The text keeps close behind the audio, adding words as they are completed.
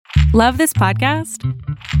Love this podcast?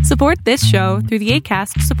 Support this show through the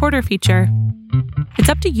Acast supporter feature. It's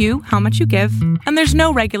up to you how much you give, and there's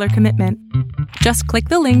no regular commitment. Just click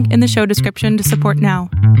the link in the show description to support now.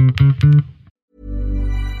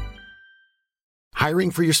 Hiring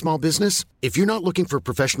for your small business? If you're not looking for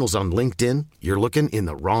professionals on LinkedIn, you're looking in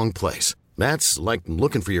the wrong place. That's like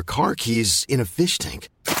looking for your car keys in a fish tank.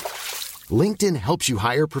 LinkedIn helps you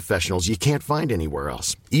hire professionals you can't find anywhere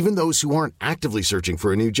else, even those who aren't actively searching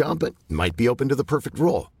for a new job but might be open to the perfect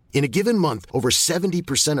role. In a given month, over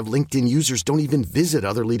 70% of LinkedIn users don't even visit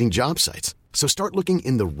other leading job sites. So start looking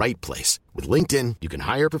in the right place. With LinkedIn, you can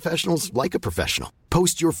hire professionals like a professional.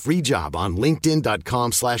 Post your free job on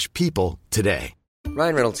linkedin.com/people today.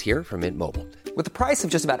 Ryan Reynolds here from Mint Mobile. With the price of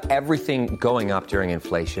just about everything going up during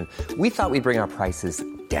inflation, we thought we'd bring our prices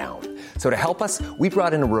down. So to help us, we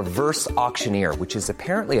brought in a reverse auctioneer, which is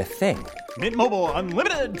apparently a thing. Mint Mobile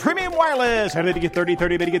Unlimited Premium Wireless. How to get 30,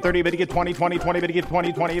 30, bit to get 30, bit to get 20, 20, 20, bit to get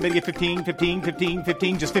 20, 20, bit to get 15, 15, 15,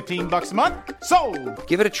 15, just $15 a month? Sold!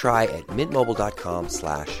 Give it a try at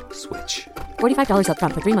mintmobile.com/switch. $45 up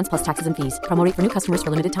front for 3 months plus taxes and fees. Promo rate for new customers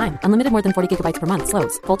for limited time. Unlimited more than 40 gigabytes per month.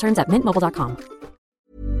 Slows full terms at mintmobile.com.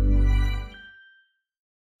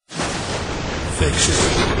 Fiction,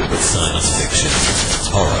 science fiction,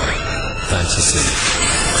 horror, fantasy,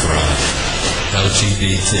 crime,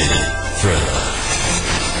 LGBT, thriller.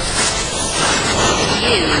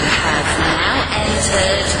 You have now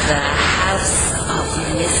entered the House of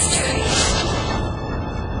Mystery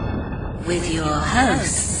with your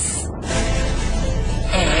hosts,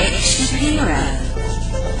 Eric Shapiro,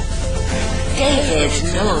 David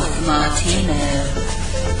North Martino,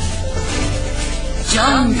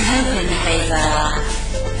 John Copenhaver,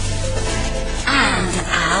 and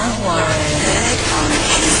Al Warren. Heard on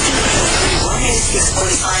KCB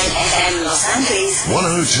 106.5 FM Los Angeles,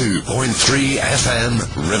 102.3 FM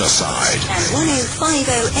Riverside, and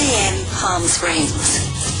 105.0 AM Palm Springs.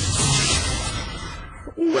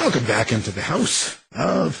 Welcome back into the House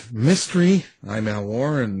of Mystery. I'm Al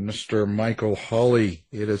Warren, Mr. Michael Hawley.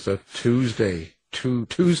 It is a Tuesday. True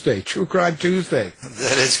Crime Tuesday.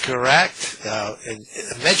 That is correct.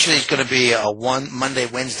 Eventually it's going to be a Monday,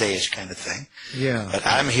 Wednesday-ish kind of thing. Yeah. But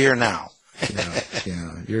I'm here now.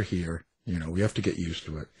 yeah, you're here. You know, we have to get used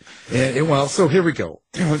to it. And well, so here we go.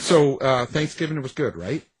 So Thanksgiving was good,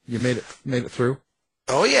 right? You made it through?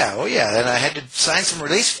 Oh yeah. And I had to sign some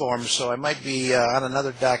release forms, so I might be on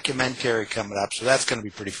another documentary coming up, so that's going to be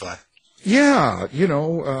pretty fun. Yeah,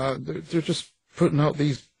 they're just putting out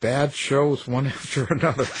these bad shows one after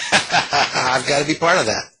another. I've got to be part of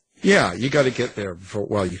that. Yeah, you got to get there before,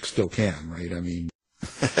 well, you still can, right? I mean,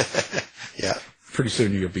 yeah. Pretty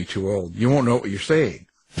soon you'll be too old. You won't know what you're saying.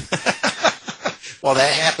 Well,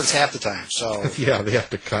 that happens half the time, so. Yeah, they have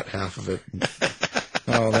to cut half of it.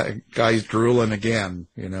 Oh, that guy's drooling again,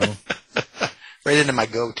 Right into my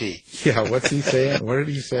goatee. Yeah, what's he saying? What did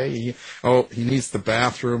he say? He needs the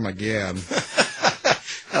bathroom again.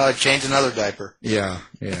 Change another diaper. Yeah.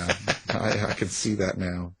 I can see that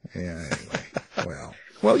now. Yeah, anyway.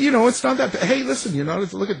 Well, it's not that bad. Hey, listen,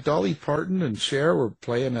 look at Dolly Parton and Cher were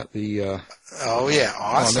playing at the... oh, yeah,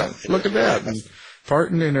 awesome. Look at that. And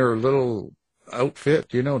Parton in her little outfit,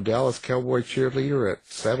 Dallas Cowboy cheerleader at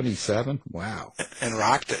 77. Wow. And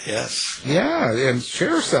rocked it, yes. Yeah, and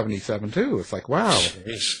Cher 77, too. It's like, wow.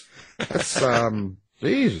 Jeez. That's,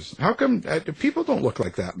 Jesus, how come people don't look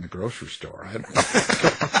like that in the grocery store? I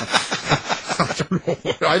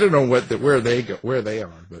don't know where they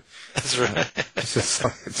are, but that's right. So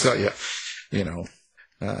yeah,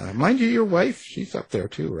 mind you, your wife, she's up there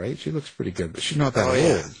too, right? She looks pretty good, but she's not that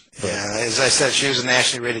old. But, yeah, as I said, she was a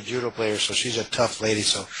nationally rated judo player, so she's a tough lady.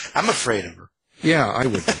 So I'm afraid of her. Yeah, I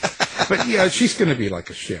would be. But yeah, she's going to be like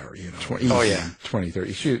a Cher, 20,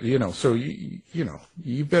 30. She, so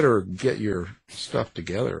you better get your stuff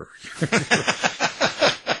together.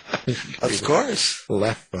 Of course.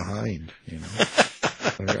 Left behind,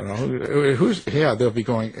 they'll be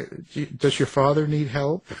going, does your father need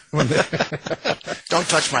help? Don't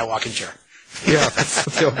touch my walking chair. Yeah, that's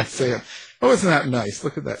what they'll be saying. Oh, isn't that nice?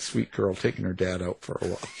 Look at that sweet girl taking her dad out for a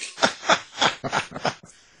walk.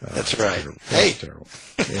 That's right. Terrible. Hey. Terrible.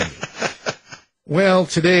 Anyway. Well,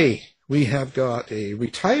 today we have got a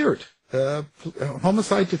retired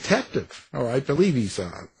homicide detective. Oh, I believe he's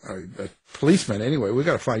a policeman. Anyway, we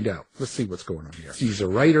got to find out. Let's see what's going on here. He's a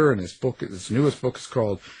writer, and his newest book is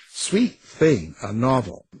called Sweet Thing, a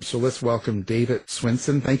novel. So let's welcome David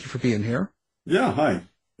Swinson. Thank you for being here. Yeah, hi.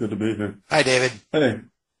 Good to be here. Hi, David. Hey.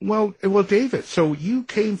 Well, David, so you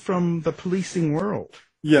came from the policing world.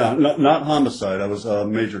 Yeah, not homicide. I was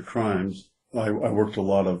major crimes. I worked a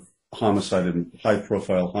lot of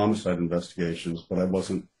high-profile homicide investigations, but I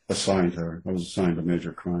wasn't assigned her. I was assigned to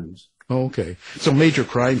major crimes. Oh, okay. So major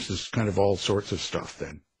crimes is kind of all sorts of stuff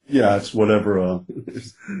then. Yeah, it's whatever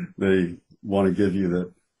they want to give you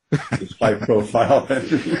that is high-profile.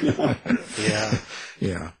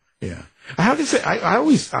 Yeah. How does it? I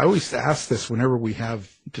always ask this whenever we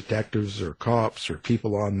have detectives or cops or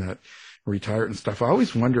people on that retire and stuff. I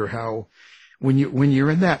always wonder how, when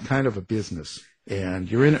you're in that kind of a business and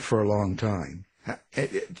you're in it for a long time,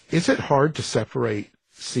 is it hard to separate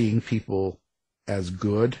seeing people as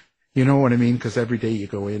good? You know what I mean? Because every day you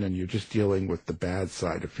go in and you're just dealing with the bad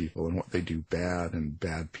side of people and what they do bad, and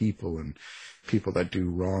bad people and people that do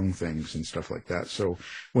wrong things and stuff like that. So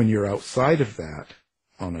when you're outside of that,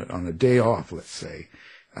 on a day off, let's say,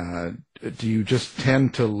 do you just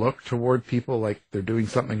tend to look toward people like they're doing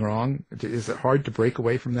something wrong? Is it hard to break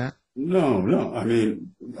away from that? No. I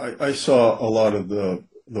mean, I saw a lot of the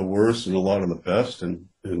worst and a lot of the best in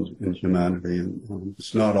humanity. And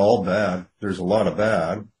it's not all bad. There's a lot of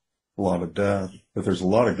bad, a lot of death, but there's a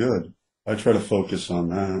lot of good. I try to focus on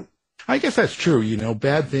that. I guess that's true.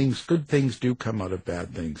 Bad things, good things do come out of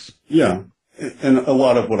bad things. Yeah. And a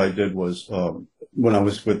lot of what I did was, when I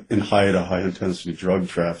was in high-intensity drug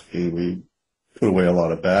trafficking, we put away a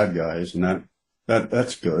lot of bad guys, and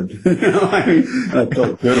that's good. I mean, I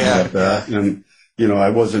felt good about that. And, I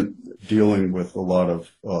wasn't dealing with a lot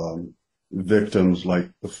of victims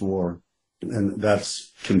like before, and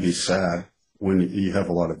that's can be sad when you have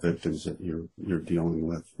a lot of victims that you're dealing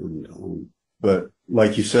with. And, but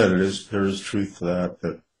like you said, there is truth to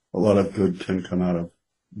that a lot of good can come out of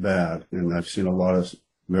bad, and I've seen a lot of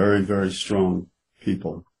very, very strong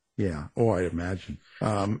people. Yeah. Oh, I imagine.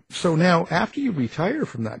 So now, after you retire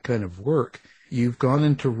from that kind of work, you've gone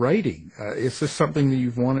into writing. Is this something that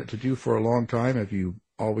you've wanted to do for a long time? Have you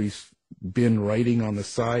always been writing on the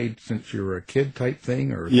side since you were a kid type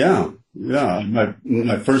thing? Or Yeah.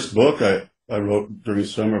 My first book I wrote during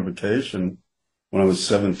summer vacation when I was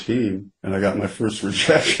 17, and I got my first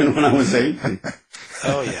rejection when I was 18.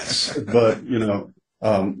 Oh, yes. But,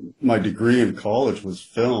 my degree in college was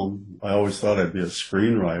film. I always thought I'd be a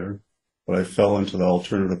screenwriter, but I fell into the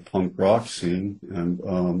alternative punk rock scene and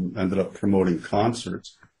ended up promoting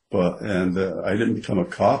concerts. And I didn't become a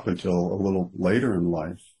cop until a little later in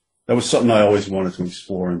life. That was something I always wanted to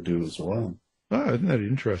explore and do as well. Oh, isn't that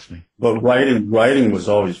interesting? But writing was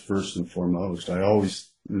always first and foremost. I always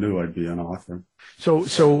knew I'd be an author.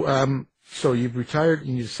 So you've retired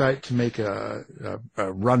and you decide to make a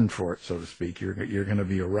run for it, so to speak. You're going to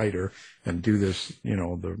be a writer and do this,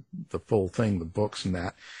 the full thing, the books and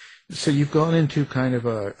that. So you've gone into kind of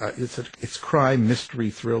it's crime, mystery,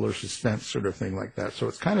 thriller, suspense sort of thing like that. So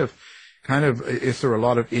it's kind of, is there a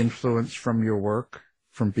lot of influence from your work,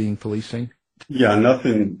 from being policing? Yeah,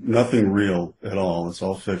 nothing real at all. It's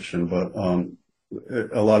all fiction, but a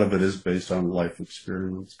lot of it is based on life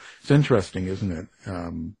experience. It's interesting, isn't it?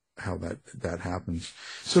 How that happens.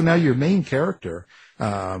 So now your main character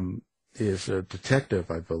is a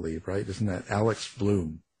detective, I believe, right? Isn't that Alex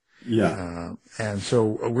Bloom? Yeah. And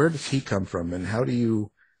so where does he come from, and how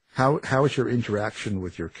is your interaction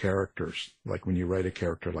with your characters? Like when you write a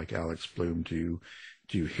character like Alex Bloom, do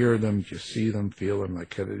you hear them? Do you see them, feel them?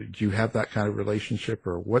 Like, do you have that kind of relationship,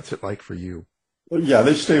 or what's it like for you? Well, yeah,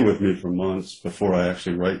 they stay with me for months before I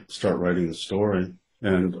actually start writing the story.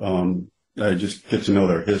 And, I just get to know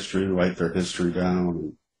their history, write their history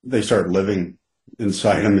down. They start living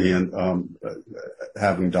inside of me and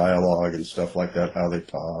having dialogue and stuff like that, how they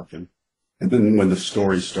talk. And then when the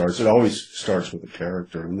story starts, it always starts with the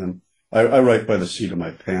character. And then I write by the seat of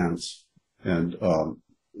my pants. And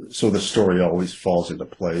so the story always falls into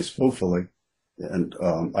place, hopefully. And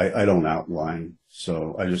I don't outline.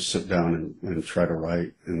 So I just sit down and try to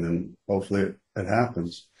write. And then hopefully it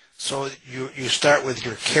happens. So you start with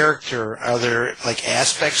your character. Are there like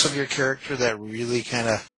aspects of your character that really kind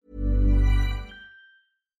of...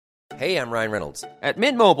 Hey, I'm Ryan Reynolds. At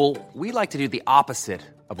Mint Mobile, we like to do the opposite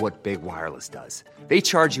of what Big Wireless does. They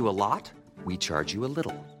charge you a lot, we charge you a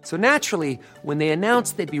little. So naturally, when they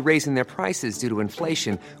announced they'd be raising their prices due to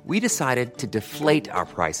inflation, we decided to deflate our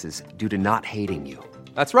prices due to not hating you.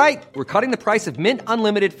 That's right. We're cutting the price of Mint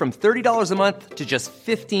Unlimited from $30 a month to just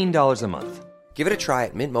 $15 a month. Give it a try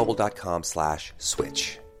at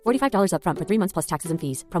mintmobile.com/switch. $45 up front for 3 months plus taxes and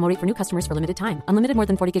fees. Promo rate for new customers for limited time. Unlimited more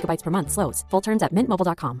than 40 gigabytes per month. Slows full terms at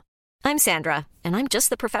mintmobile.com. I'm Sandra, and I'm just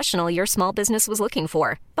the professional your small business was looking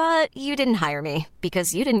for. But you didn't hire me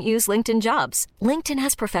because you didn't use LinkedIn Jobs. LinkedIn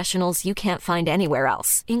has professionals you can't find anywhere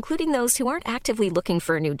else, including those who aren't actively looking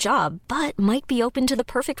for a new job, but might be open to the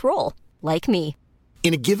perfect role, like me.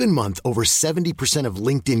 In a given month, over 70% of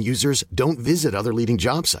LinkedIn users don't visit other leading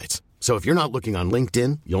job sites. So if you're not looking on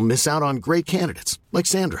LinkedIn, you'll miss out on great candidates like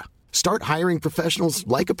Sandra. Start hiring professionals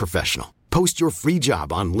like a professional. Post your free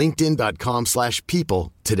job on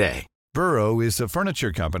linkedin.com/people today. Burrow is a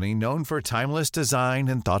furniture company known for timeless design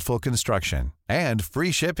and thoughtful construction and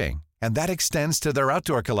free shipping, and that extends to their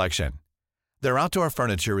outdoor collection. Their outdoor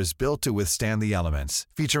furniture is built to withstand the elements,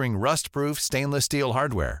 featuring rust-proof stainless steel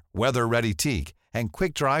hardware, weather-ready teak, and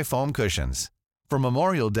quick-dry foam cushions. For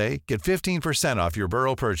Memorial Day, get 15% off your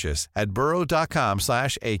Burrow purchase at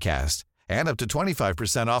burrow.com/ACAST and up to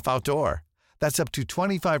 25% off outdoor. That's up to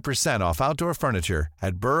 25% off outdoor furniture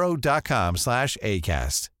at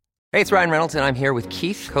burrow.com/ACAST. Hey, it's Ryan Reynolds, and I'm here with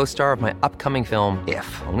Keith, co-star of my upcoming film,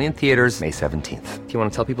 If, only in theaters May 17th. Do you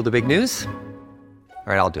want to tell people the big news?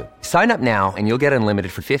 All right, I'll do it. Sign up now and you'll get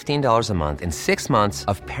unlimited for $15 a month and 6 months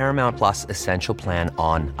of Paramount Plus Essential Plan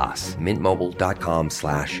on us.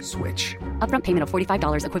 MintMobile.com/switch. Upfront payment of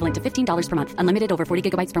 $45 equivalent to $15 per month. Unlimited over 40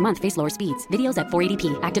 gigabytes per month. Face lower speeds. Videos at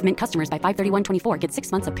 480p. Active Mint customers by 531.24 get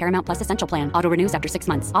 6 months of Paramount Plus Essential Plan. Auto renews after 6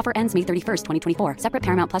 months. Offer ends May 31st, 2024. Separate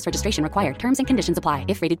Paramount Plus registration required. Terms and conditions apply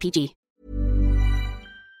if rated PG.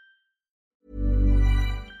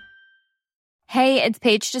 Hey, it's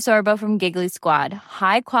Paige DeSorbo from Giggly Squad.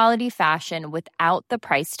 High quality fashion without the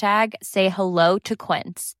price tag. Say hello to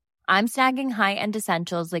Quince. I'm snagging high-end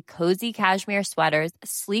essentials like cozy cashmere sweaters,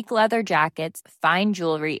 sleek leather jackets, fine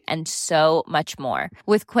jewelry, and so much more.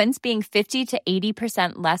 With Quince being 50 to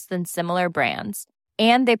 80% less than similar brands.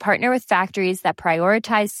 And they partner with factories that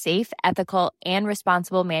prioritize safe, ethical, and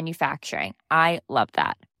responsible manufacturing. I love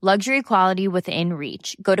that. Luxury quality within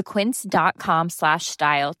reach. Go to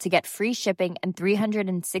quince.com/style to get free shipping and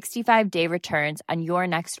 365-day returns on your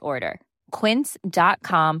next order.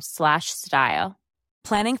 Quince.com/style.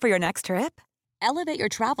 Planning for your next trip? Elevate your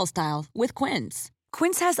travel style with Quince.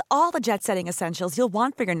 Quince has all the jet-setting essentials you'll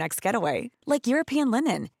want for your next getaway, like European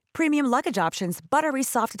linen, premium luggage options, buttery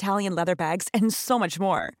soft Italian leather bags, and so much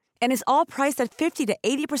more. And is all priced at 50 to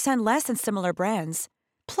 80% less than similar brands.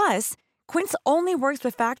 Plus, Quince only works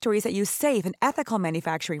with factories that use safe and ethical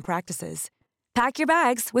manufacturing practices. Pack your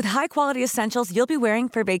bags with high-quality essentials you'll be wearing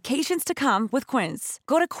for vacations to come with Quince.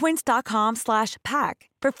 Go to quince.com/pack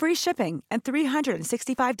for free shipping and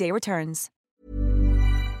 365-day returns.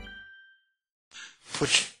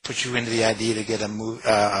 Put you into the idea to get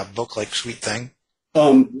a book like Sweet Thing?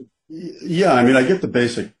 Yeah, I mean, I get the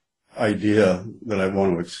basic idea that I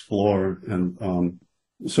want to explore, and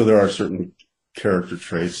so there are certain character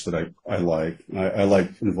traits that I like. I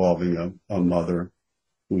like involving a mother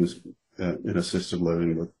who's in assisted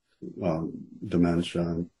living with dementia.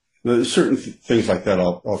 And there's certain things like that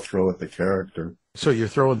I'll throw at the character. So you're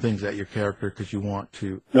throwing things at your character because you want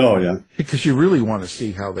to. Oh yeah. Because you really want to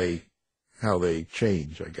see how they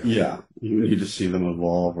change, I guess. Yeah, you need to see them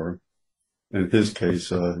evolve, or in his case,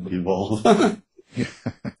 evolve.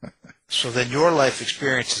 So then, your life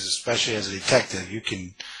experiences, especially as a detective,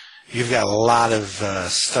 you've got a lot of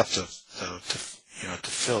stuff to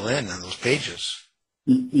fill in on those pages.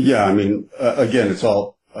 Yeah, I mean, again, it's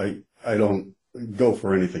all, I don't go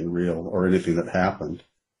for anything real or anything that happened.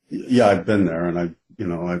 Yeah, I've been there, and I've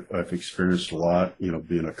experienced a lot,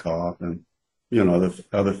 being a cop and,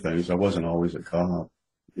 other things. I wasn't always a cop.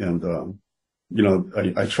 And,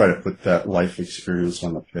 I try to put that life experience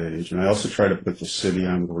on the page. And I also try to put the city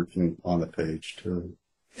I'm working on the page, too.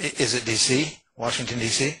 Is it D.C.? Washington,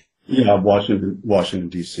 D.C.? Yeah, Washington,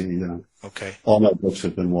 D.C., yeah. Okay. All my books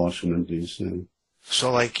have been Washington, D.C.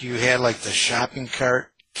 So, you had, the shopping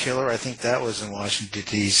cart killer, I think that was in Washington,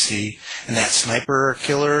 D.C., and that sniper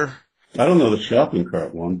killer? I don't know the shopping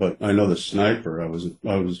cart one, but I know the sniper. I was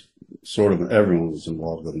sort of, everyone was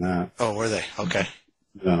involved in that. Oh, were they? Okay.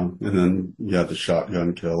 Yeah, and then, the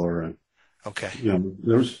shotgun killer. And, okay.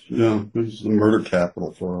 There was the murder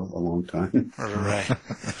capital for a long time. Right.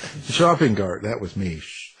 The shopping cart, that was me.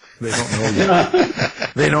 They don't know yet.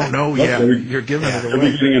 They don't know yet. You're giving it away.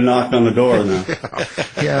 You're getting a knock on the door now.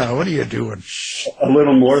 Yeah, what are you doing? A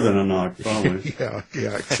little more than a knock, probably. yeah,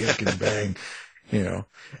 kick and bang. Yeah,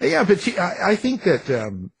 but I think that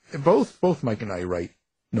both Mike and I write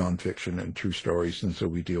nonfiction and true stories, and so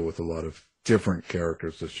we deal with a lot of different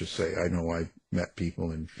characters. Let's just say, I know I met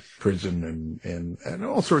people in prison and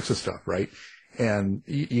all sorts of stuff, right? And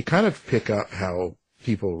you kind of pick up how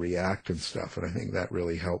people react and stuff, and I think that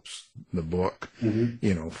really helps the book,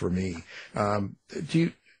 for me.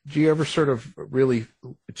 Do you ever sort of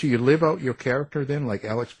do you live out your character then, like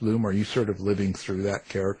Alex Bloom? Are you sort of living through that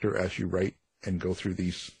character as you write and go through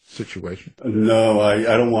these situations? No, I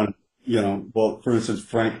don't want, well, for instance,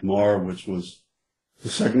 Frank Marr, which was, the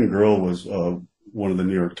second girl was one of the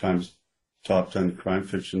New York Times top 10 crime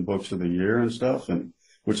fiction books of the year and stuff, and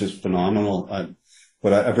which is phenomenal.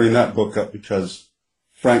 But I bring that book up because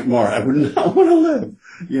Frank Marr, I would not want to live.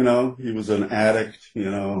 You know, he was an addict, you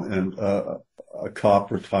know, and a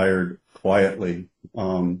cop retired quietly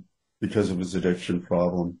because of his addiction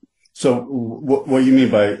problem. So what you mean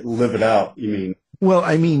by live it out? You mean? Well,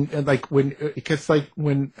 I mean, because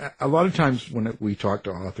when a lot of times when we talk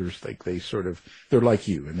to authors, like they're like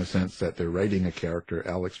you in the sense that they're writing a character,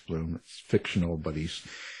 Alex Bloom. It's fictional, but he's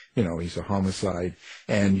a homicide,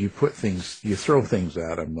 and you throw things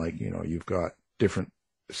at him, like, you know, you've got different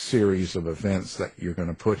series of events that you're going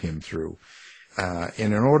to put him through, and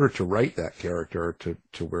in order to write that character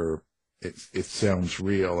to where it sounds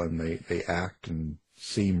real and they act and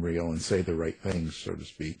seem real and say the right things, so to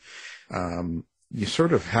speak, you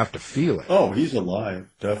sort of have to feel it. Oh, he's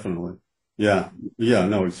alive, definitely. Yeah,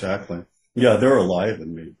 no, exactly. Yeah, they're alive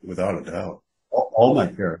in me, without a doubt. All my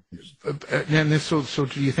characters. And so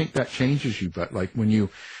do you think that changes you? But like when you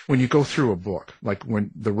go through a book, like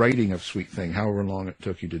when the writing of Sweet Thing, however long it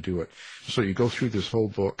took you to do it, so you go through this whole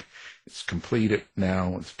book, it's completed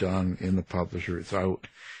now, it's done in the publisher, it's out,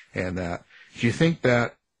 and that. Do you think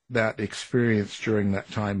that experience during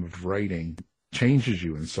that time of writing changes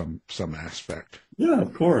you in some aspect? Yeah,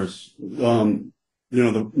 of course. You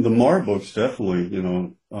know, the Marr books definitely, you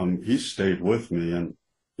know, he stayed with me, and,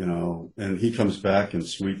 you know, and he comes back in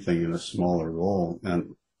Sweet Thing in a smaller role.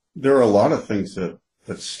 And there are a lot of things that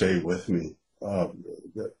stay with me,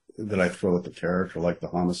 that I throw at the character, like the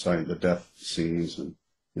homicide, the death scenes, and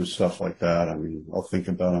stuff like that. I mean, I'll think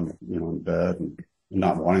about them, you know, in bed and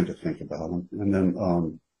not wanting to think about them. And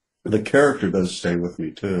then, the character does stay with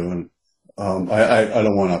me too. And, I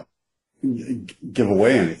don't want to give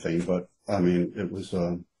away anything, but I mean, it was,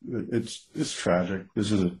 it's tragic.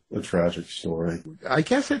 This is a tragic story. I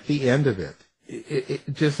guess at the end of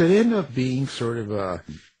it, does it end up being sort of a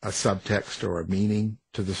subtext or a meaning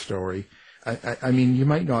to the story? I mean, you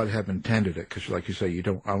might not have intended it because, like you say, you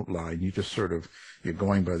don't outline. You just sort of, you're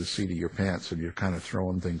going by the seat of your pants and you're kind of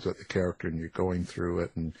throwing things at the character and you're going through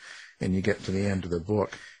it and you get to the end of the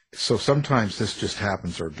book. So sometimes this just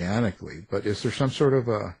happens organically, but is there some sort of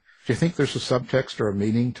do you think there's a subtext or a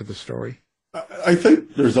meaning to the story? I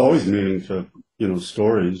think there's always meaning to, you know,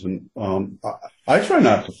 stories, and I try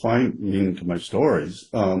not to find meaning to my stories.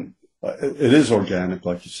 It is organic,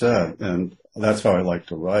 like you said, and that's how I like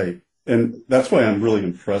to write. And that's why I'm really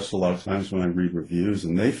impressed a lot of times when I read reviews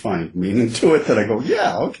and they find meaning to it that I go,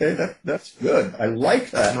 yeah, okay, that's good. I like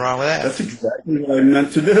that. Nothing wrong with that. That's exactly what I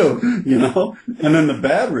meant to do, you know? And then the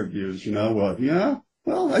bad reviews, you know,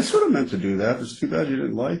 well, I sort of meant to do that. It's too bad you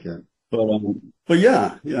didn't like it. But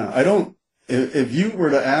yeah, I don't, if you were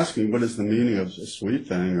to ask me what is the meaning of A Sweet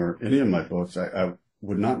Thing or any of my books, I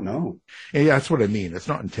would not know. Yeah, that's what I mean. It's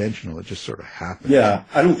not intentional. It just sort of happens. Yeah,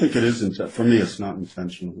 I don't think it is intentional. For me, it's not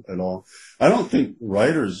intentional at all. I don't think a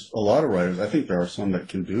lot of writers, I think there are some that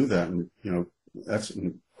can do that, and, you know, that's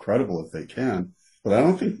incredible if they can. But I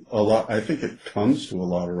don't think I think it comes to a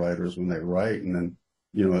lot of writers when they write, and then,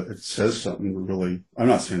 you know, it says something really, I'm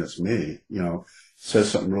not saying it's me, you know, says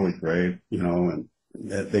something really great, you know, and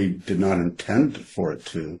that they did not intend for it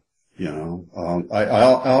to, you know. I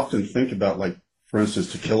often think about, like, for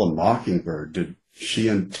instance, To Kill a Mockingbird. Did she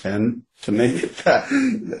intend to make it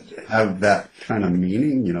have that kind of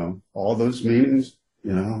meaning, you know, all those meanings,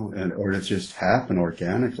 you know, or did it just happen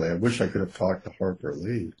organically? I wish I could have talked to Harper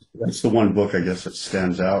Lee. That's the one book, I guess, that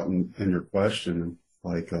stands out in your question,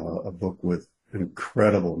 like a book with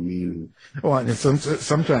incredible meaning. Well, and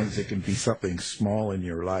sometimes it can be something small in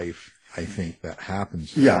your life, I think, that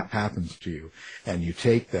happens to you, and you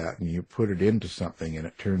take that and you put it into something, and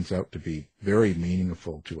it turns out to be very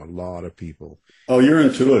meaningful to a lot of people. Oh, you're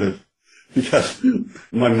intuitive, because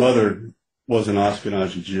my mother was an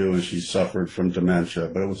Ashkenazi Jew, and she suffered from dementia,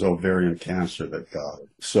 but it was ovarian cancer that got it.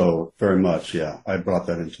 So very much, yeah, I brought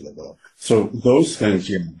that into the book. So those things,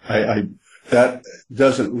 yeah, that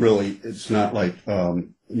doesn't really, it's not like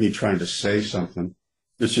me trying to say something.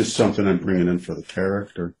 It's just something I'm bringing in for the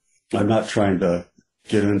character. I'm not trying to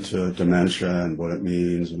get into dementia and what it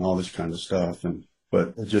means and all this kind of stuff,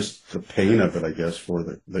 but just the pain of it, I guess, for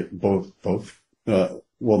both.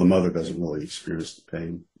 Well, the mother doesn't really experience the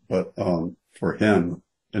pain, but for him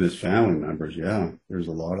and his family members, yeah, there's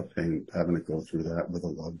a lot of pain having to go through that with a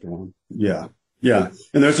loved one. Yeah,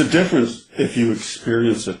 and there's a difference if you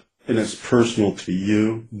experience it and it's personal to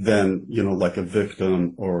you than, you know, like a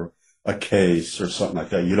victim or a case or something like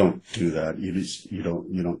that. You don't do that. You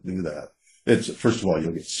don't do that. It's, first of all,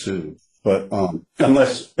 you'll get sued. But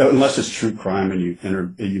unless it's true crime and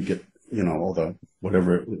you get, you know, all the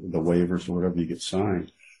whatever, the waivers or whatever you get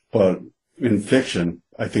signed. But in fiction,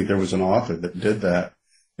 I think there was an author that did that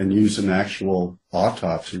and used an actual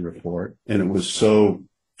autopsy report. And it was so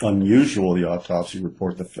unusual, the autopsy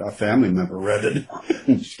report, that a family member read it.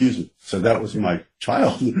 Excuse me. So that was my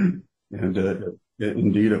child. And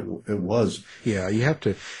indeed, it was. Yeah, you have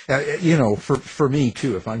to, for me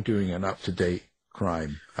too, if I'm doing an up-to-date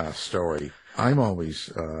crime story, I'm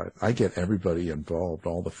always, I get everybody involved,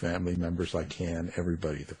 all the family members I can,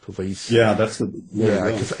 everybody, the police. Yeah, that's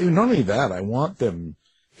because not only that, I want them,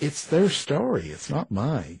 it's their story, it's not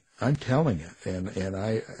mine. I'm telling it, and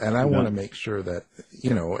I want to make sure that,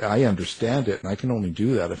 I understand it, and I can only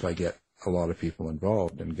do that if I get a lot of people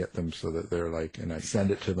involved and get them so that they're like, and I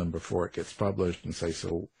send it to them before it gets published and say,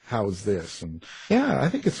 so how's this? And I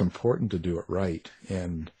think it's important to do it right.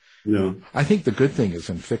 And I think the good thing is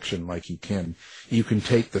in fiction, like you can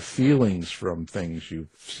take the feelings from things you've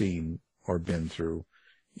seen or been through.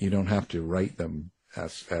 You don't have to write them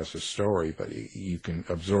as a story, but you can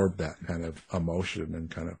absorb that kind of emotion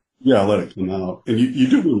and kind of. Yeah, let it come out. And you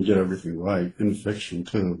do want to get everything right in fiction,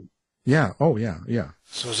 too. Yeah. Oh, yeah, yeah.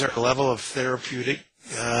 So is there a level of therapeutic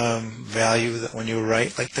value that when you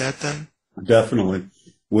write like that, then? Definitely.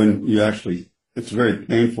 When you actually, it's very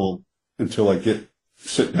painful until I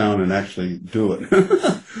sit down and actually do it.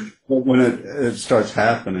 But when it starts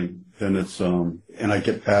happening, then it's, and I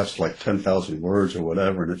get past like 10,000 words or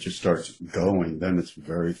whatever, and it just starts going, then it's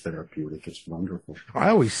very therapeutic. It's wonderful. I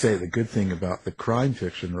always say the good thing about the crime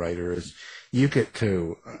fiction writer is you get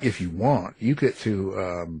to, if you want,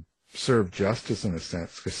 serve justice in a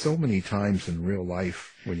sense, because so many times in real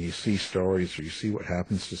life, when you see stories or you see what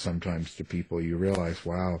happens sometimes to people, you realize,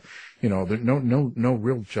 wow, no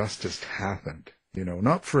real justice happened.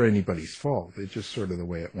 Not for anybody's fault. It's just sort of the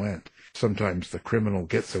way it went. Sometimes the criminal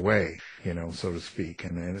gets away, so to speak.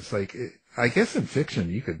 And it's like, I guess in fiction,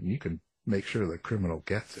 you can make sure the criminal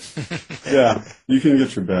gets it. Yeah, you can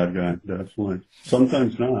get your bad guy, definitely.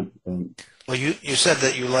 Sometimes not. Well, you said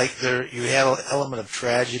that you had an element of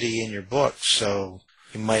tragedy in your book, so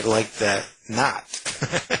you might like that not.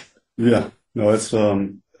 Yeah, no, it's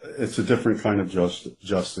a different kind of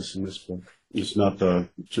justice in this book. It's not the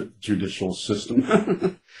judicial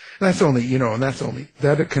system. That's only,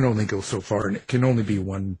 that it can only go so far, and it can only be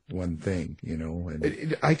one thing,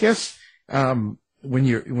 And I guess when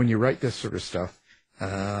you write this sort of stuff,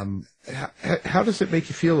 how does it make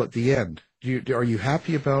you feel at the end? Are you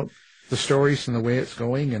happy about the stories and the way it's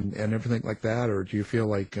going and everything like that, or do you feel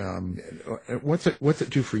like what's it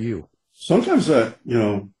do for you? Sometimes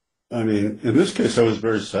in this case, I was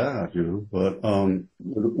very sad, but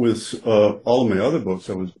with all of my other books,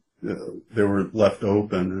 they were left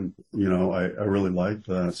open, and I really liked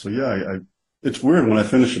that. So yeah, it's weird when I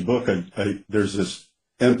finish a book, there's this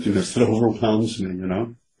emptiness that overwhelms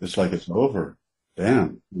me. It's like it's over.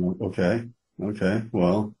 Damn. Okay,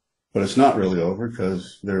 well, but it's not really over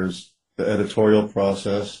because there's the editorial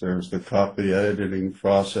process, there's the copy editing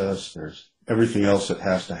process, there's everything else that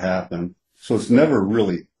has to happen. So it's never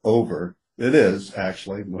really over. It is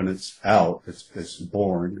actually when it's out, it's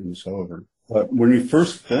born and it's over. But when you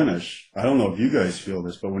first finish, I don't know if you guys feel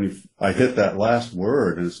this, but when I hit that last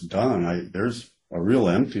word and it's done, there's a real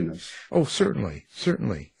emptiness. Oh, certainly.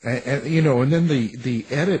 And then the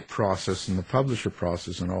edit process and the publisher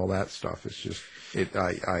process and all that stuff is just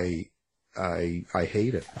I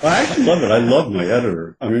hate it. I actually love it. I love my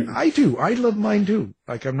editor. I do. I love mine too.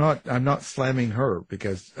 Like I'm not slamming her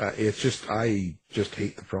because it's just I just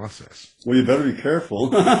hate the process. Well, you better be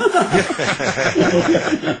careful. Yeah.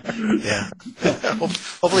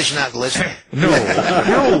 Hopefully she's not listening.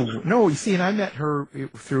 No. You see, and I met her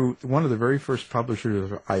through one of the very first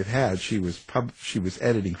publishers I've had. She was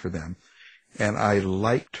editing for them. And I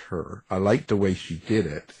liked her. I liked the way she did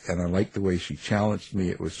it, and I liked the way she challenged me.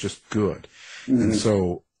 It was just good. Mm-hmm. And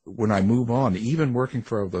so when I move on, even working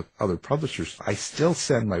for the other publishers, I still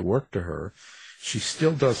send my work to her. She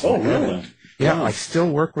still does. Oh, really? Yeah, wow. I still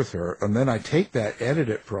work with her, and then I take that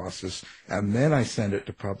edit process, and then I send it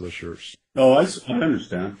to publishers. Oh, I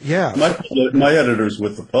understand. Yeah. My editor's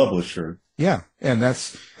with the publisher. Yeah, and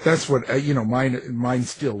that's what mine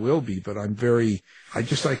still will be. But I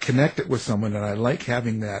connect it with someone, and I like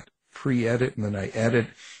having that pre-edit, and then I edit,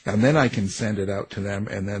 and then I can send it out to them,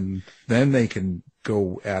 and then they can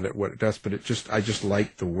go at it what it does. But I just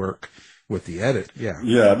like the work with the edit. Yeah.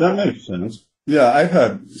 Yeah, that makes sense. Yeah, I've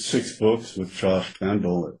had 6 books with Josh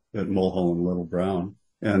Kendall at Mulholland and Little Brown,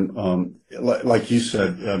 and like you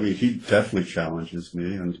said, he definitely challenges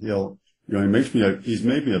me, and he's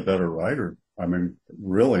made me a better writer.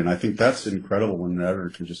 Really, and I think that's incredible when an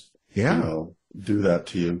editor can just do that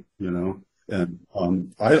to you.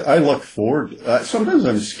 And I look forward. Sometimes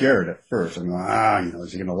I'm scared at first. I'm going,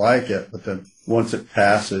 is he going to like it? But then once it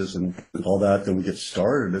passes and all that, then we get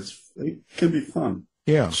started. It can be fun.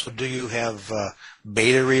 Yeah. So do you have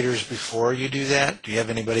beta readers before you do that? Do you have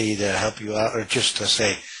anybody to help you out, or just to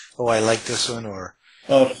say, "Oh, I like this one," or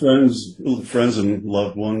friends and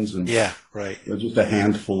loved ones, and yeah, right. Just a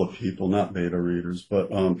handful of people, not beta readers, but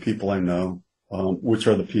people I know. Which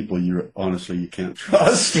are the people you can't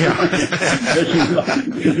trust. Yeah.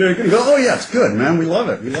 They're going to go, oh, yeah, it's good, man. We love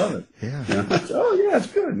it. Yeah. Oh, yeah, it's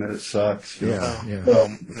good. And then it sucks. Yeah.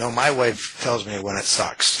 No, my wife tells me when it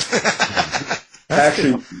sucks.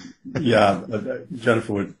 Actually, yeah,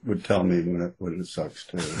 Jennifer would tell me when it sucks,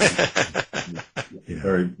 too.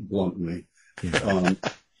 Very bluntly. Yeah.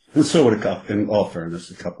 And so would in all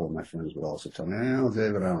fairness, a couple of my friends would also tell me,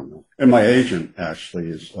 David, I don't know. And my agent actually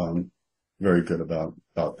is very good about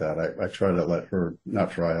that. I try to let her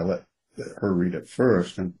read it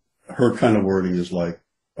first, and her kind of wording is like,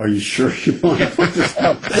 "Are you sure you want to put this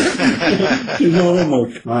out there?" She's a little more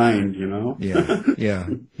kind, Yeah.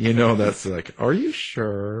 That's like, "Are you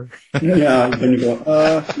sure?" Yeah. Then you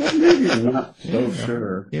go, maybe I'm not so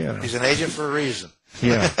sure. Yeah. He's an agent for a reason.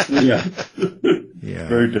 Yeah. Yeah. Yeah.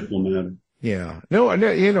 Very diplomatic. Yeah. No,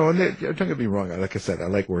 don't get me wrong. Like I said, I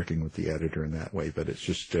like working with the editor in that way, but it's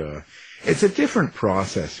just, it's a different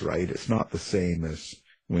process, right? It's not the same as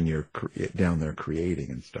when you're down there creating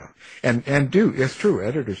and stuff. And it's true,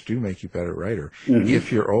 editors do make you a better writer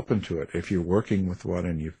if you're open to it. If you're working with one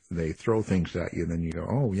and they throw things at you, then you go,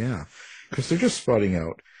 oh yeah, because they're just spotting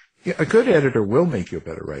out. Yeah, a good editor will make you a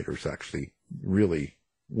better writer. Is actually really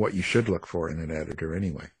what you should look for in an editor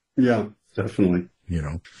anyway. Yeah, definitely.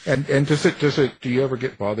 And do you ever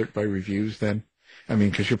get bothered by reviews then? I mean,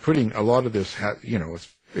 because you're putting a lot of this,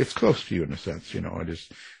 it's close to you in a sense, it is,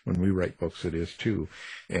 when we write books, it is too.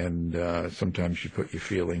 And, sometimes you put your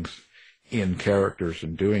feelings in characters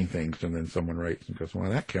and doing things, and then someone writes and goes, well,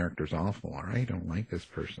 that character's awful, or I don't like this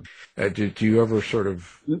person. Do you ever sort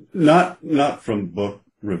of? Not from book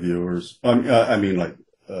reviewers. I mean, like,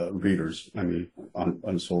 readers,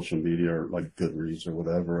 on social media or like Goodreads or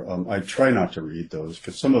whatever. I try not to read those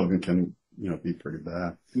because some of them can, be pretty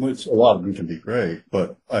bad. A lot of them can be great,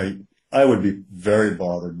 but I would be very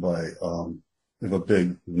bothered by, if a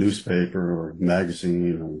big newspaper or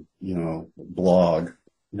magazine or, blog,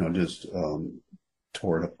 just,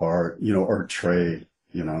 tore it apart, or trade,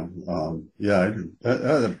 yeah,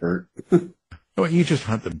 that'd hurt. Oh, you just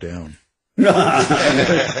hunt them down. Yeah,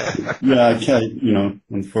 I can't,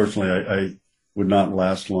 unfortunately, I would not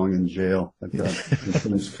last long in jail. I've got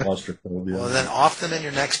intense claustrophobia. Well, then off them in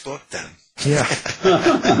your next book, then. Yeah.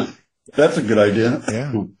 That's a good idea.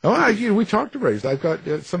 Yeah. Oh, we talked about it. I've got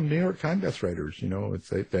some New York Times best writers,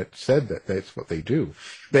 that said that that's what they do.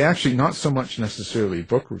 They actually, not so much necessarily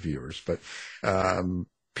book reviewers, but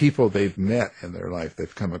people they've met in their life.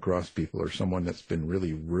 They've come across people or someone that's been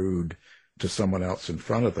really rude to someone else in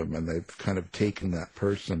front of them, and they've kind of taken that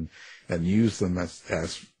person and used them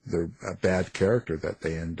as their bad character that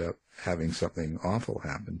they end up having something awful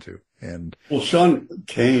happen to. And well, Sean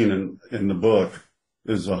Kane in the book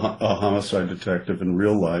is a homicide detective in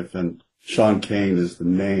real life, and Sean Kane is the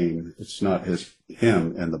name. It's not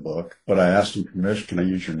him in the book, but I asked him permission, can I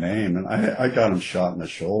use your name? And I got him shot in the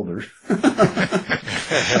shoulder. But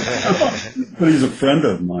he's a friend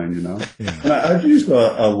of mine, Yeah. And I've used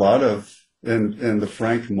a lot of, in the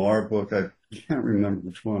Frank Marr book, I can't remember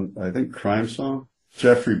which one, I think Crime Song,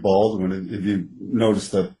 Jeffrey Baldwin, if you notice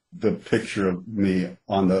the picture of me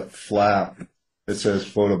on the flap, it says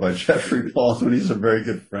photo by Jeffrey Baldwin. He's a very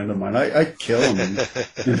good friend of mine. I kill him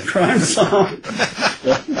in Crime Song.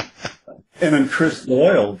 And then Chris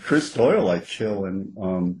Doyle I kill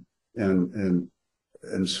in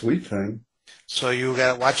Sweet Thing. So you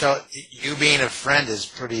got to watch out. You being a friend is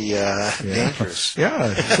pretty dangerous.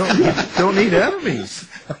 Yeah, don't need enemies.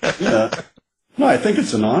 Yeah. No, I think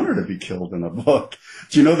it's an honor to be killed in a book.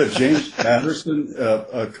 Do you know that James Patterson,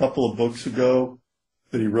 a couple of books ago,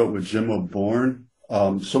 that he wrote with Jim O'Bourne,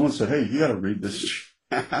 someone said, hey, you got to read this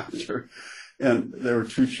chapter. And there were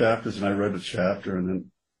 2 chapters, and I read a chapter, and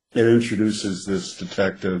then it introduces this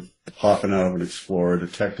detective hopping out of an Explorer,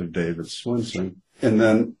 Detective David Swinson. And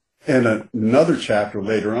then in another chapter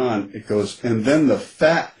later on, it goes, and then the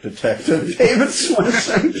fat detective, David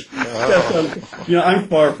Swinson. I'm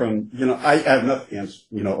far from, I have nothing against,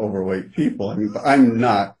 overweight people. But I'm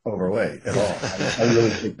not overweight at all. I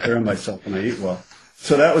really take care of myself and I eat well.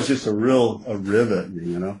 So that was just a rivet,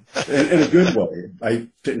 in a good way. I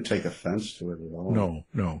didn't take offense to it at all.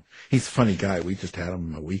 No. He's a funny guy. We just had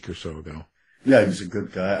him a week or so ago. Yeah, he's a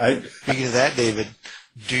good guy. Speaking of that, David,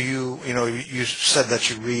 do you said that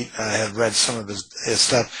you had read some of his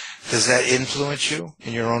stuff. Does that influence you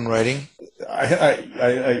in your own writing?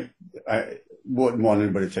 I wouldn't want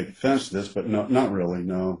anybody to take offense to this, but no, not really,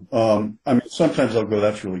 no. I mean, sometimes I'll go,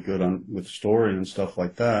 that's really good with story and stuff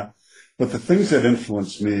like that. But the things that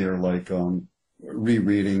influence me are like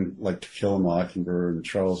rereading like To Kill a Mockingbird and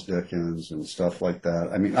Charles Dickens and stuff like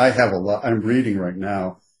that. I mean, I have a lot. I'm reading right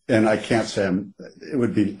now, and I can't say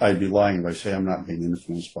I'd be lying if I say I'm not being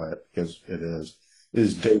influenced by it, because it is.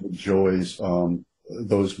 Is David Joy's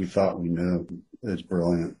Those We Thought We Knew is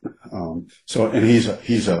brilliant. And he's a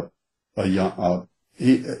young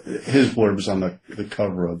his blurb is on the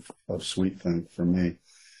cover of Sweet Thing for me,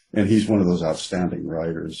 and he's one of those outstanding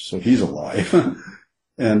writers. So he's alive.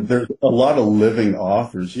 And there's a lot of living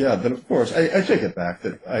authors, that of course, I take it back,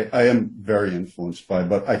 that I am very influenced by,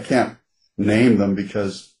 but I can't name them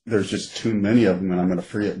because there's just too many of them, and I'm going to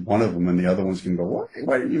forget one of them, and the other one's going to go,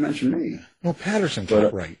 why didn't you mention me? Well, Patterson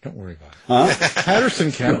can't write. Don't worry about it. Huh?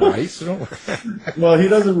 Patterson can't write, so don't worry. Well, he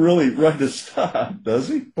doesn't really write his stuff, does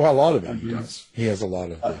he? Well, a lot of it he does. He has a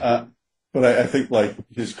lot of them. But I think like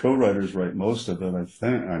his co-writers write most of it. I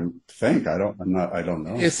don't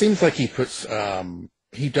know. It seems like he puts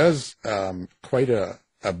he does quite a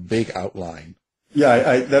big outline.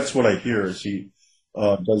 Yeah, that's what I hear. Is he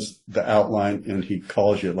does the outline and he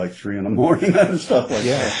calls you at like 3 a.m. and stuff like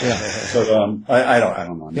that. Yeah. So I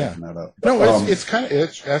don't know. I'm making that up. No, it's kind of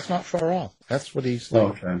that's not far off. That's what he's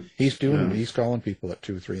like. Okay. He's doing. Yeah. He's calling people at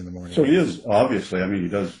 2 or 3 in the morning. So he is obviously. I mean, he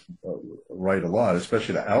does write a lot.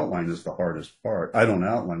 Especially the outline is the hardest part. I don't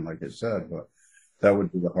outline, like I said, but that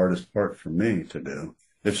would be the hardest part for me to do.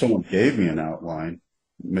 If someone gave me an outline,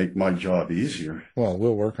 make my job easier. Well,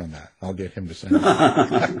 we'll work on that. I'll get him to send it.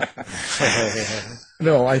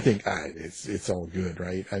 No, I think it's all good,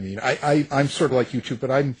 right? I mean, I'm sort of like you too,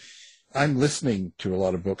 but I'm listening to a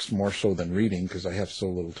lot of books more so than reading because I have so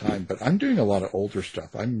little time. But I'm doing a lot of older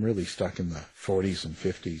stuff. I'm really stuck in the 40s and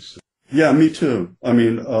 50s. Yeah, me too. I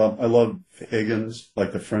mean, I love Higgins,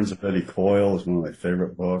 like The Friends of Eddie Coyle is one of my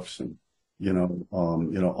favorite books, and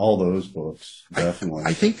all those books, definitely.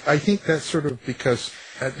 I think that's sort of because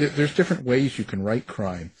there's different ways you can write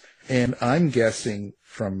crime, and I'm guessing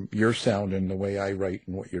from your sound and the way I write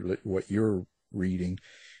and what you're reading,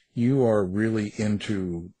 you are really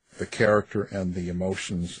into the character and the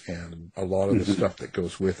emotions and a lot of the stuff that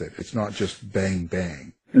goes with it. It's not just bang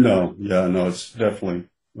bang. No, it's definitely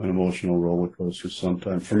an emotional roller coaster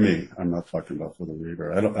sometimes for me. I'm not talking about for the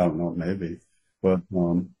reader. I don't know, maybe, but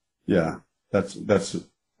yeah. That's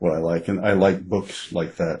what I like, and I like books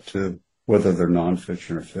like that too, whether they're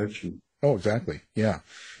nonfiction or fiction. Oh, exactly. Yeah,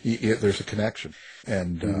 there's a connection,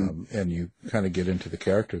 and you kind of get into the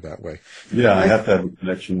character that way. Yeah, I have to have a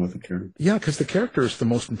connection with the character. Yeah, because the character is the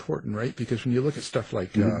most important, right? Because when you look at stuff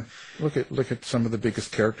like look at some of the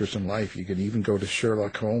biggest characters in life, you can even go to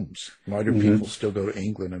Sherlock Holmes. Why do people still go to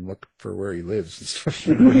England and look for where he lives and stuff?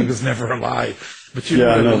 He was never alive. But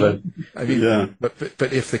I know that. I mean,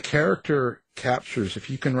 but if the character captures,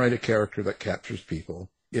 if you can write a character that captures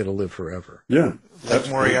people, it'll live forever. Yeah. Like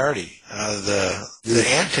Moriarty, the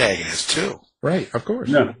antagonist too. Right, of course.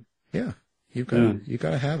 Yeah. You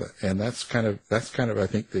got to have it. And that's kind of I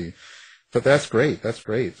think but that's great. That's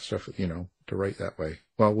great stuff, to write that way.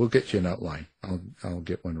 Well, we'll get you an outline. I'll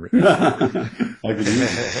get one written. I could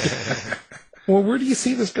use it. Well, where do you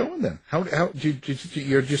see this going then? How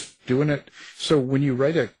you're just doing it? So when you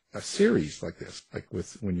write a series like this, like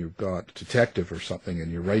when you've got Detective or something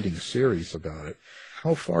and you're writing a series about it,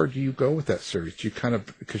 how far do you go with that series? Do you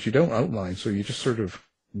because you don't outline, so you just sort of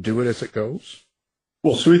do it as it goes?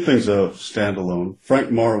 Well, Sweet Thing's a standalone. Frank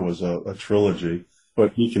Marr was a trilogy,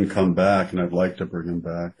 but he can come back, and I'd like to bring him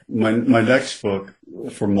back. My next book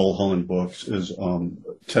for Mulholland Books is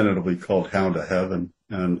tentatively called Hound to Heaven,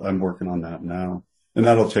 and I'm working on that now. And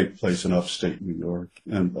that'll take place in upstate New York,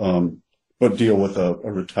 and but deal with a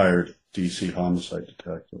retired DC homicide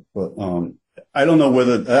detective. But I don't know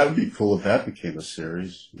whether that would be cool if that became a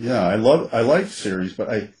series. Yeah, I like series, but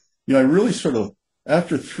I really sort of,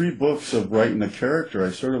 after 3 books of writing a character,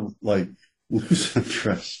 I sort of like lose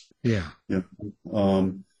interest. Yeah.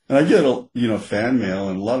 And I get fan mail,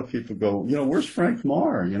 and a lot of people go, where's Frank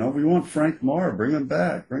Marr? We want Frank Marr. Bring him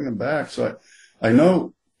back. So I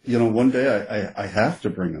know, one day I have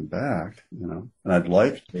to bring him back, and I'd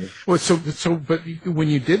like to. Well, but when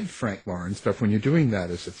you did Frank Marr and stuff, when you're doing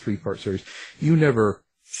that as a 3-part series, you never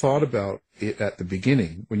thought about it at the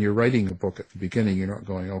beginning. When you're writing a book at the beginning, you're not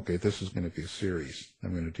going, okay, this is going to be a series.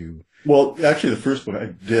 I'm going to do. Well, actually, the first book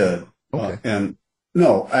I did. Okay. And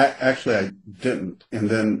no, I didn't. And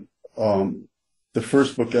then, the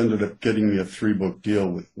first book ended up getting me a 3-book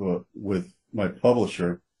deal with my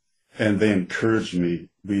publisher, and they encouraged me,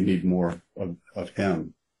 we need more of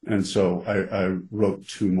him. And so I wrote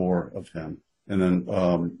 2 more of him. And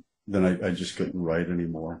then I just couldn't write any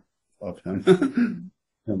more of him.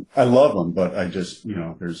 I love him, but I just,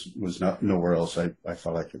 was nowhere else I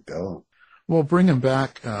thought I could go. Well, bring him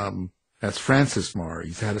back as Francis Marr.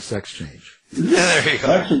 He's had a sex change. Yeah, there you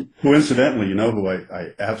go. Actually, coincidentally, you know who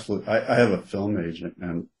I have a film agent,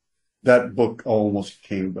 and that book almost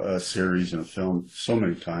became a series and a film so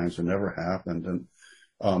many times. It never happened. And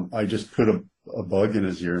I just put a bug in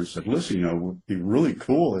his ear and said, listen, what would be really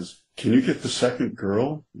cool is, can you get the second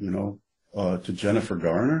girl, to Jennifer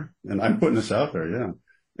Garner? And I'm putting this out there, yeah.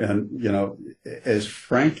 And, as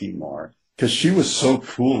Frankie Marr, because she was so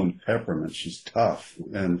cool and peppermint. She's tough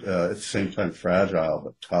and at the same time fragile,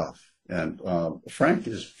 but tough. And Frank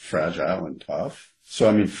is fragile and tough. So,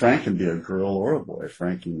 I mean, Frank can be a girl or a boy,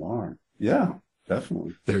 Frankie Marr. Yeah,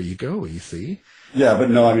 definitely. There you go, you see. Yeah, but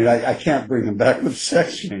no, I mean, I can't bring him back with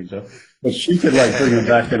sex change. But she could, bring him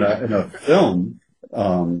back in a film.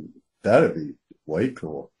 That'd be way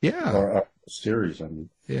cool. Yeah. Or a series, I mean.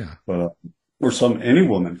 Yeah. But, or any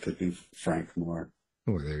woman could be Frank Marr.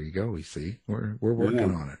 Oh, there you go. We see. We're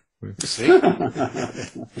working on it. See?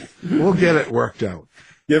 We'll get it worked out.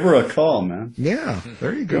 Give her a call, man. Yeah,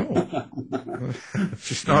 there you go.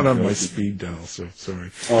 She's not on my speed dial, so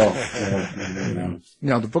sorry.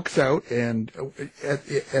 Now the book's out, and at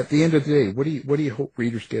the end of the day, what do you hope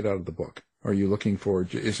readers get out of the book? Are you looking for?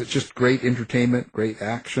 Is it just great entertainment, great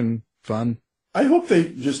action, fun? I hope they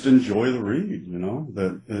just enjoy the read.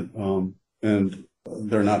 And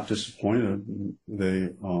they're not disappointed. They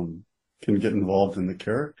can get involved in the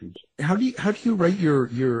characters. How do you write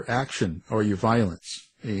your action or your violence?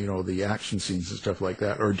 The action scenes and stuff like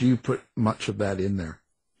that, or do you put much of that in there?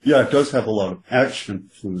 Yeah, it does have a lot of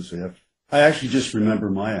action clues. I actually just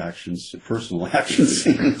remember my actions, personal action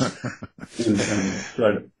scenes,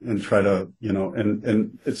 and try to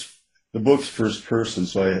and it's the book's first person,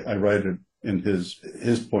 so I write it in his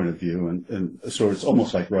point of view, and so it's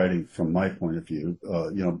almost like writing from my point of view.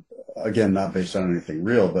 Again, not based on anything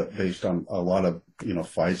real, but based on a lot of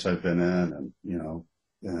fights I've been in,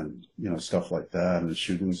 and stuff like that, and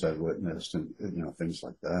shootings I've witnessed, and things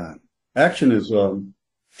like that. Action is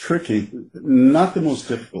tricky, not the most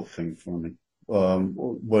difficult thing for me.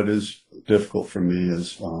 What is difficult for me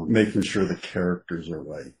is making sure the characters are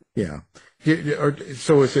right. Yeah.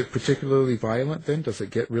 So is it particularly violent then? Does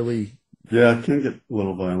it get really... Yeah, it can get a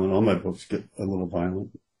little violent. All my books get a little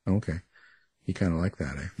violent. Okay. You kind of like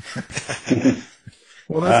that, eh?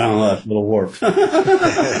 Well, I don't know, that's a little warped.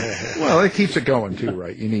 Well, it keeps it going too,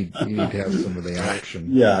 right? You need to have some of the action.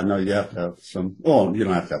 Yeah, no, you have to have some. Well, you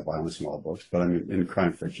don't have to have violence in all books, but I mean, in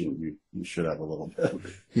crime fiction, you should have a little bit.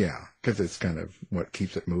 Yeah, because it's kind of what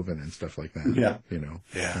keeps it moving and stuff like that. Yeah,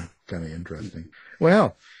 Yeah, kind of interesting.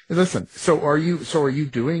 Well, listen. So are you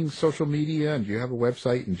doing social media, and do you have a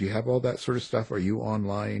website, and do you have all that sort of stuff? Are you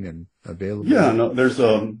online and available? Yeah, no, there's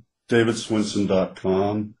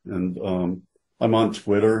davidswinson.com, and I'm on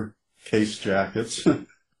Twitter. Case Jackets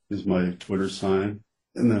is my Twitter sign.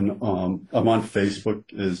 And then I'm on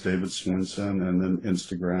Facebook as David Swinson, and then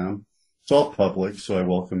Instagram. It's all public, so I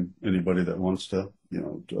welcome anybody that wants to,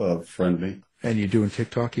 friend me. And you doing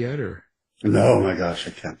TikTok yet, or? No, my gosh,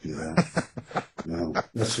 I can't do that. No,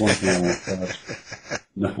 that's one thing I won't touch.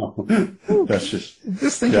 No, that's just,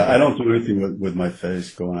 I don't do anything with my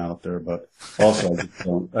face going out there, but also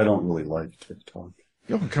I don't really like TikTok.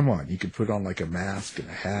 Oh, come on. You could put on like a mask and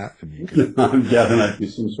a hat, and you could... Yeah, then I'd be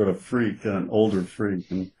some sort of freak, an older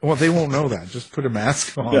freak. Well, they won't know that. Just put a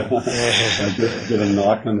mask on. Yeah. I get a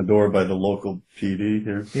knock on the door by the local PD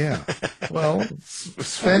here. Yeah. Well,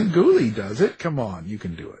 Sven Gooley does it. Come on, you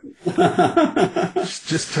can do it.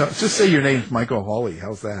 Just say your name's Michael Hawley.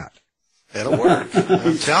 How's that? It'll work.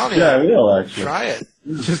 I'm telling you. Yeah, I will, actually. Try it.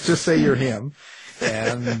 Just say you're him.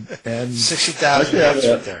 And 60,000 hits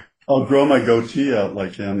right there. I'll grow my goatee out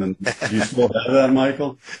like him. And do you still have that,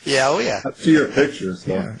 Michael? Yeah, oh yeah. I see your pictures,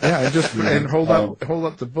 though. Yeah, and hold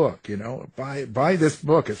up the book. Buy this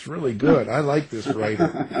book. It's really good. I like this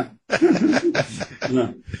writer.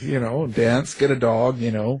 Dance, get a dog. Do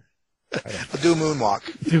a moonwalk.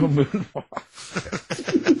 Do a moonwalk.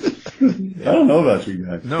 I don't know about you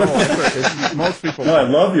guys. No, most people. No, I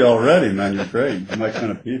love you already, man. You're great. You're my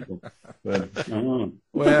kind of people. But I don't know.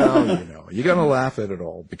 Well, you got to laugh at it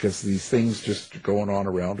all because these things just going on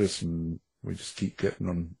around us, and we just keep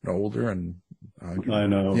getting older, and I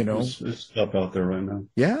know. You know, it's tough out there right now.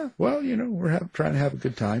 Yeah. Well, you know, we're trying to have a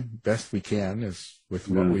good time, best we can, is with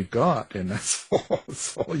what we've got, and that's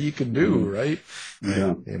all you can do, right?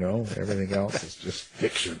 Yeah. You know, everything else is just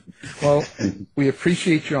fiction. Well, we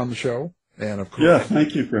appreciate you on the show, and of course, yeah,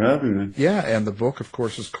 thank you for having me. Yeah, and the book, of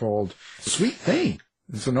course, is called Sweet Thing.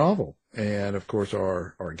 It's a novel. And, of course,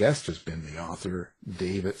 our guest has been the author,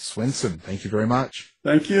 David Swinson. Thank you very much.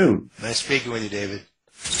 Thank you. Nice speaking with you, David.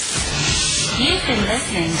 You've been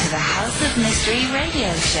listening to the House of Mystery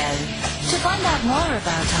radio show. To find out more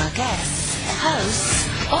about our guests,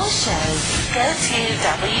 hosts, or shows, go to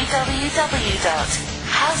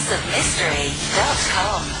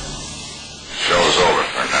www.houseofmystery.com. Show's over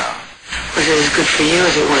for now. Was it as good for you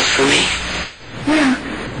as it was for me? Well,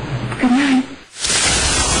 good night.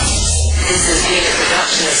 This has been a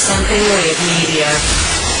production of Something Weird Media.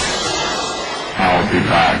 I'll be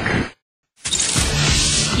back.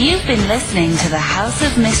 You've been listening to the House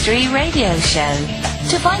of Mystery radio show.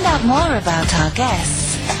 To find out more about our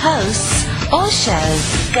guests, hosts, or shows,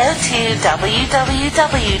 go to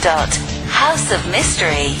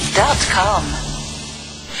www.houseofmystery.com.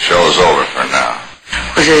 Show's over for now.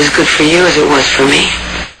 Was it as good for you as it was for me?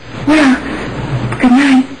 Well, good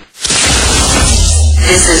night.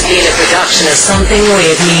 This has been a production of Something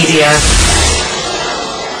Weird Media.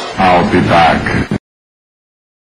 I'll be back.